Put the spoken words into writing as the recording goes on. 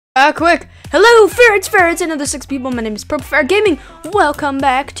Quick. Hello, ferrets, and other 6 people. My name is Purple Gaming. Welcome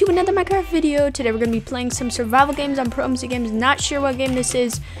back to another Minecraft video. Today we're going to be playing some survival games on VoltMC games. Not sure what game this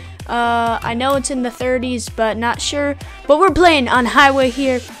is. I know it's in the 30s, but not sure. But we're playing on highway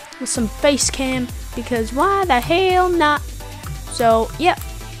here with some face cam, because why the hell not? So, yeah.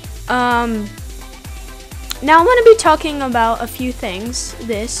 Now I want to be talking about a few things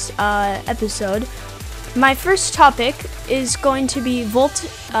this episode. My first topic is going to be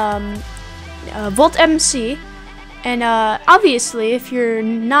VoltMC, and obviously, if you're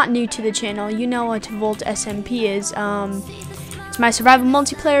not new to the channel, you know what VoltMC is. It's my survival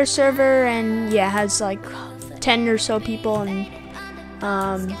multiplayer server, and yeah, it has like 10 or so people, and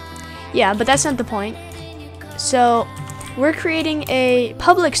yeah, but that's not the point. So we're creating a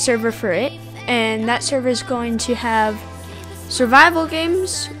public server for it, and that server is going to have survival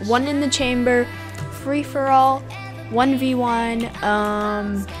games, one in the chamber, free-for-all, 1v1,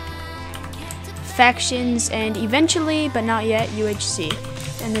 factions, and eventually, but not yet, UHC.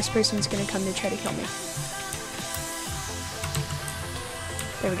 And this person's gonna come to try to kill me.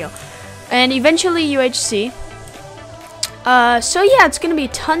 There we go. And eventually UHC. So yeah, it's gonna be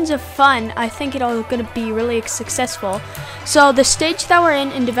tons of fun. I think it'll gonna be really successful. So the stage that we're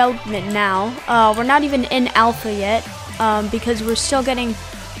in development now, we're not even in alpha yet, because we're still getting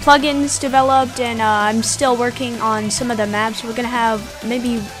plugins developed, and I'm still working on some of the maps. We're gonna have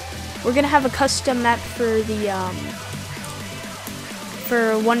a custom map for the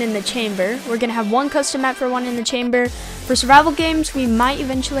for one in the chamber. We're gonna have one custom map for one in the chamber. For survival games, we might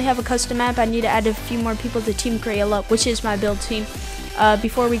eventually have a custom map. I need to add a few more people to Team Crayola, which is my build team,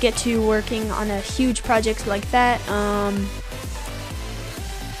 before we get to working on a huge project like that.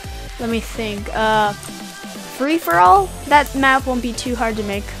 Let me think. Free-for-all, that map won't be too hard to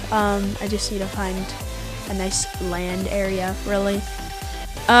make. I just need to find a nice land area, really.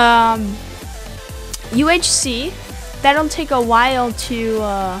 UHC, that'll take a while to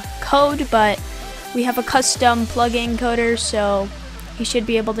code, but we have a custom plugin coder, so he should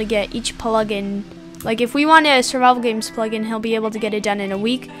be able to get each plugin. Like, if we want a survival games plugin, he'll be able to get it done in a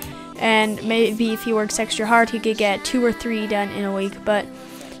week, and maybe if he works extra hard, he could get 2 or 3 done in a week. But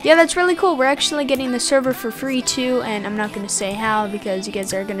yeah, that's really cool. We're actually getting the server for free too, and I'm not going to say how because you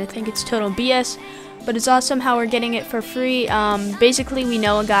guys are going to think it's total BS, but it's awesome how we're getting it for free. Basically, we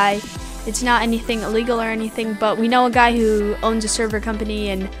know a guy. It's not anything illegal or anything, but we know a guy who owns a server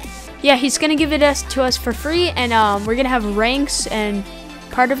company, and yeah, he's going to give it to us for free, and we're going to have ranks, and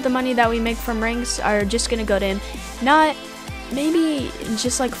part of the money that we make from ranks are just going to go to him. Not maybe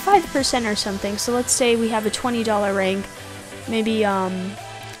just like 5% or something. So let's say we have a $20 rank, maybe $4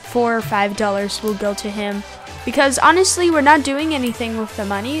 or $5 will go to him, because honestly we're not doing anything with the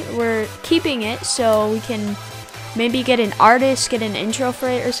money. We're keeping it so we can maybe get an artist, get an intro for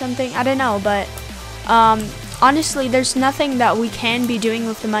it or something. I don't know, but honestly there's nothing that we can be doing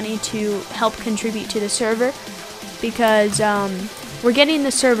with the money to help contribute to the server, because we're getting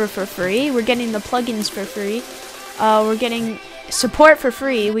the server for free, we're getting the plugins for free, we're getting support for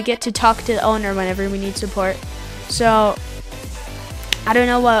free. We get to talk to the owner whenever we need support. So I don't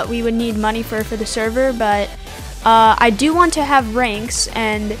know what we would need money for the server, but I do want to have ranks,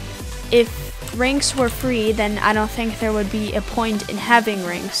 and if ranks were free, then I don't think there would be a point in having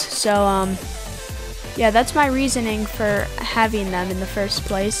ranks. So yeah, that's my reasoning for having them in the first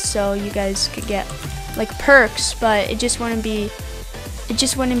place, so you guys could get like perks, but it just wouldn't be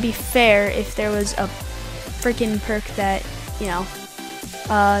fair if there was a freaking perk that, you know,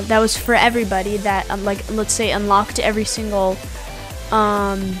 that was for everybody, that like, let's say, unlocked every single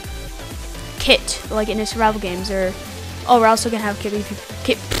kit, like in the survival games, or we're also gonna have kit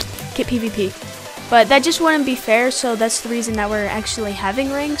PvP, but that just wouldn't be fair. So that's the reason that we're actually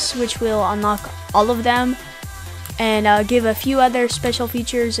having ranks, which will unlock all of them and give a few other special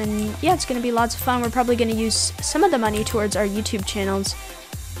features. And yeah, it's gonna be lots of fun. We're probably gonna use some of the money towards our YouTube channels.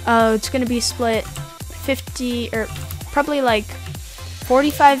 It's gonna be split 50, or probably like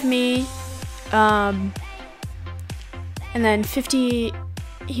 45 me, and then 50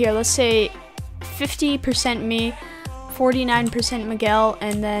 here, let's say 50% me, 49% Miguel,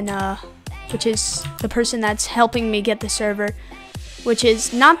 and then which is the person that's helping me get the server, which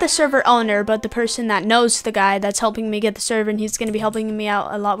is not the server owner, but the person that knows the guy that's helping me get the server, and he's going to be helping me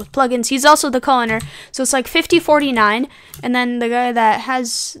out a lot with plugins. He's also the co-owner, so it's like 50-49, and then the guy that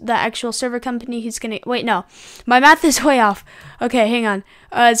has the actual server company, he's going to, wait, no, my math is way off. Okay, hang on.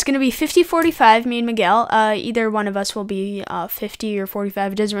 It's going to be 50-45, me and Miguel. Either one of us will be 50 or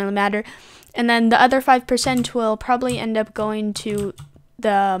 45, it doesn't really matter. And then the other 5% will probably end up going to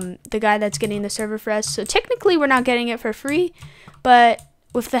the guy that's getting the server for us. So technically we're not getting it for free, but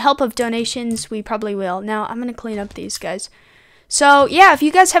with the help of donations, we probably will. Now, I'm going to clean up these guys. So, yeah, if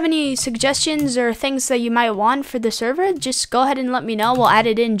you guys have any suggestions or things that you might want for the server, just go ahead and let me know. We'll add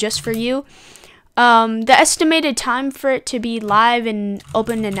it in just for you. The estimated time for it to be live and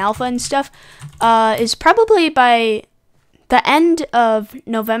open in alpha and stuff is probably by the end of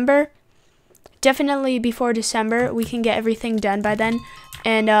November. Definitely before December. We can get everything done by then.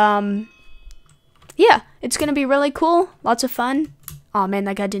 And, yeah, it's going to be really cool. Lots of fun. Oh man,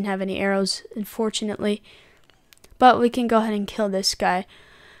 that guy didn't have any arrows, unfortunately. But we can go ahead and kill this guy.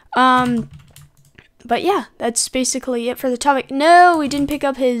 But yeah, that's basically it for the topic. No, we didn't pick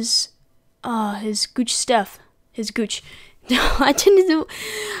up his gooch stuff. His gooch. No, I didn't do...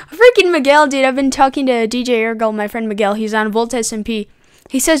 Freaking Miguel, dude. I've been talking to DJ Ergol, my friend Miguel. He's on VoltMC.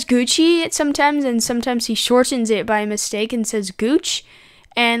 He says Gucci sometimes, and sometimes he shortens it by mistake and says gooch.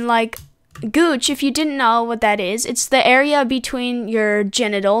 And like... Gooch, if you didn't know what that is, it's the area between your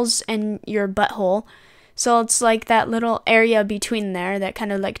genitals and your butthole. So it's like that little area between there that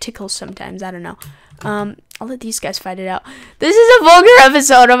kind of like tickles sometimes. I don't know. I'll let these guys fight it out. This is a vulgar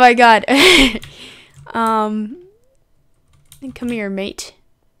episode. Oh my god. Come here, mate.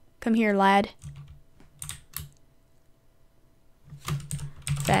 Come here, lad.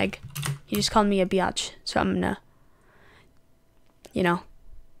 Fag. He just called me a biatch, so I'm gonna, you know.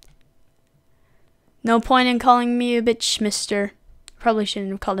 No point in calling me a bitch, mister. Probably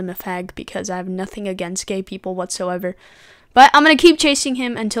shouldn't have called him a fag because I have nothing against gay people whatsoever. But I'm going to keep chasing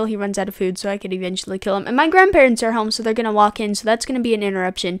him until he runs out of food so I could eventually kill him. And my grandparents are home, so they're going to walk in, so that's going to be an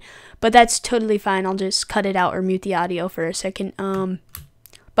interruption. But that's totally fine. I'll just cut it out or mute the audio for a second. But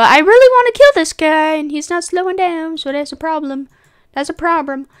I really want to kill this guy, and he's not slowing down, so that's a problem. That's a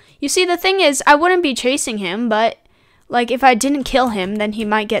problem. You see, the thing is, I wouldn't be chasing him, but like if I didn't kill him, then he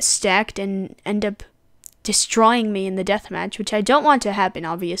might get stacked and end up destroying me in the deathmatch, which I don't want to happen,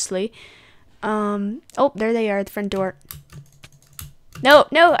 obviously. Oh, there they are at the front door. No,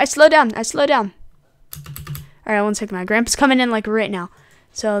 I slow down. Alright, one second. My grandpa's coming in, like, right now.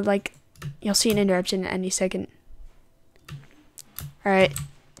 So, like, you'll see an interruption any second. Alright.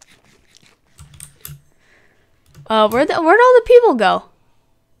 Where'd all the people go?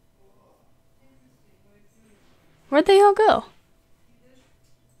 Where'd they all go?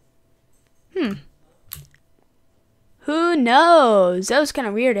 Who knows? That was kind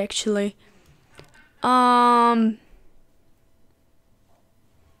of weird, actually.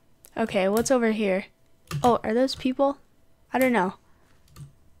 Okay, what's over here? Oh, are those people? I don't know.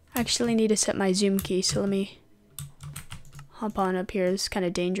 I actually need to set my zoom key, so let me hop on up here. This is kind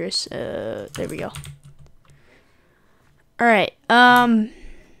of dangerous. There we go. Alright, I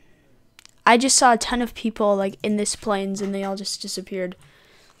just saw a ton of people, like, in this plains, and they all just disappeared.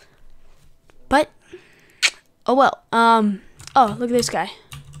 But... oh well. Oh, look at this guy.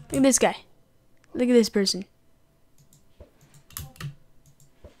 Look at this guy. Look at this person.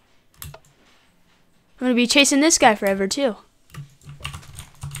 I'm gonna be chasing this guy forever too.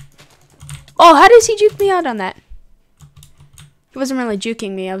 Oh, how does he juke me out on that? He wasn't really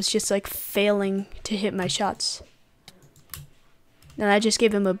juking me. I was just like failing to hit my shots. No, I just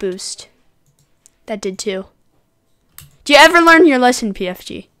gave him a boost. That did too. Do you ever learn your lesson,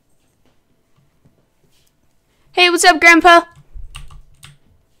 PFG? Hey, what's up, Grandpa?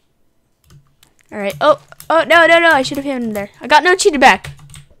 Alright. Oh, no. I should have hit him there. I got no cheated back.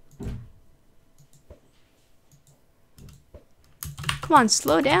 Come on,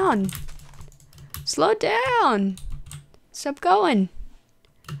 slow down. Slow down. Stop going.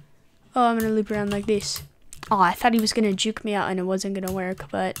 Oh, I'm going to loop around like this. Oh, I thought he was going to juke me out and it wasn't going to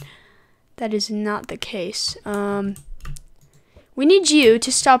work, but that is not the case. We need you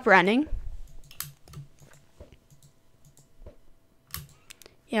to stop running.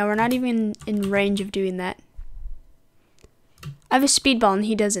 Yeah, we're not even in range of doing that. I have a speedball and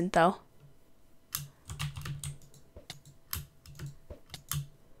he doesn't, though.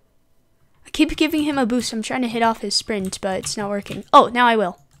 I keep giving him a boost. I'm trying to hit off his sprint, but it's not working. Oh, now I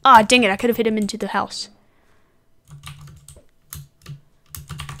will. Ah, dang it. I could have hit him into the house.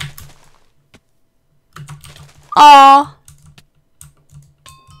 Aw.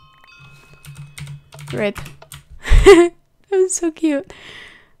 Rip. That was so cute.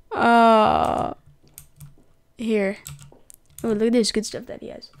 Here. Oh, look at this good stuff that he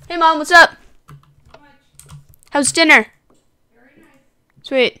has. Hey, Mom, what's up? How's dinner? Very nice.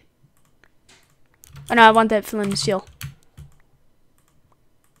 Sweet. Oh, no, I want that fill in the seal.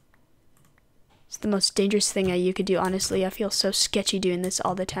 It's the most dangerous thing that you could do, honestly. I feel so sketchy doing this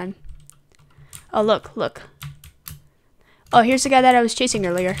all the time. Oh, look. Oh, here's the guy that I was chasing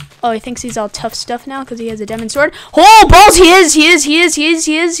earlier. Oh, he thinks he's all tough stuff now because he has a diamond sword. Oh, balls! He is.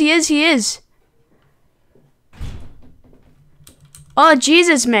 Oh,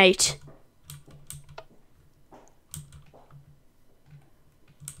 Jesus, mate.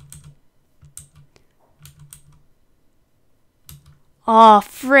 Oh,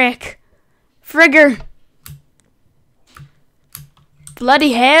 frick. Frigger.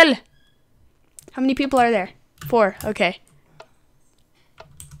 Bloody hell. How many people are there? 4. Okay.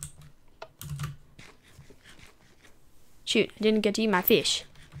 Shoot, I didn't get to eat my fish.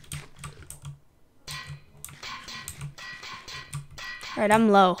 Alright, I'm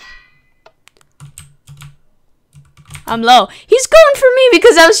low. He's going for me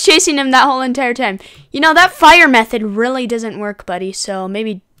because I was chasing him that whole entire time. You know, that fire method really doesn't work, buddy. So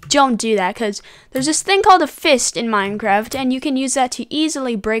maybe don't do that because there's this thing called a fist in Minecraft. And you can use that to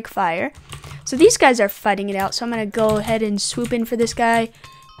easily break fire. So these guys are fighting it out. So I'm going to go ahead and swoop in for this guy.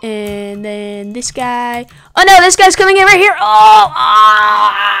 And then this guy. Oh no, this guy's coming in right here. Oh!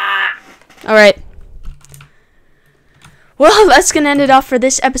 Ah! Alright. Well, that's going to end it off for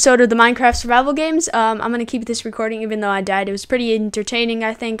this episode of the Minecraft Survival Games. I'm going to keep this recording even though I died. It was pretty entertaining,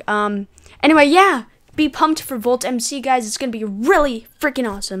 I think. Anyway, yeah. Be pumped for VoltMC, guys. It's going to be really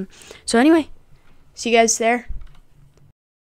freaking awesome. So anyway, see you guys there.